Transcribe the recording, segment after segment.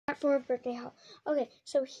for a birthday haul. Okay,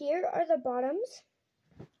 so here are the bottoms.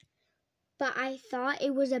 But I thought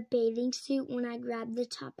it was a bathing suit when I grabbed the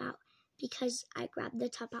top out, because I grabbed the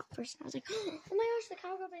top out first and I was like, oh my gosh, the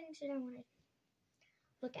cowgirl bathing suit I wanted.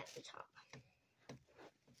 Look at the top.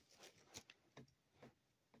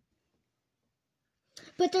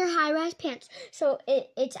 But they're high-rise pants, so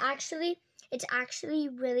it's actually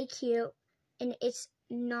really cute, and it's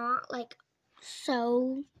not like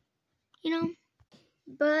so, you know.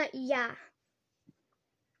 But yeah,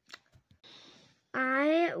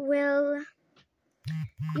 you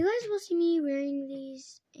guys will see me wearing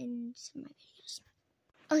these in some of my videos.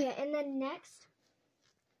 Okay, and then next,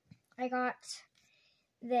 I got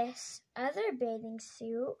this other bathing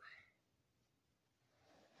suit.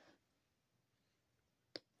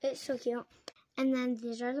 It's so cute. And then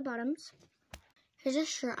these are the bottoms. Here's a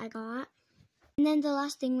shirt I got. And then the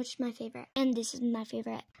last thing, which is my favorite, and this is my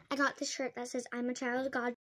favorite. I got this shirt that says, I'm a child of God.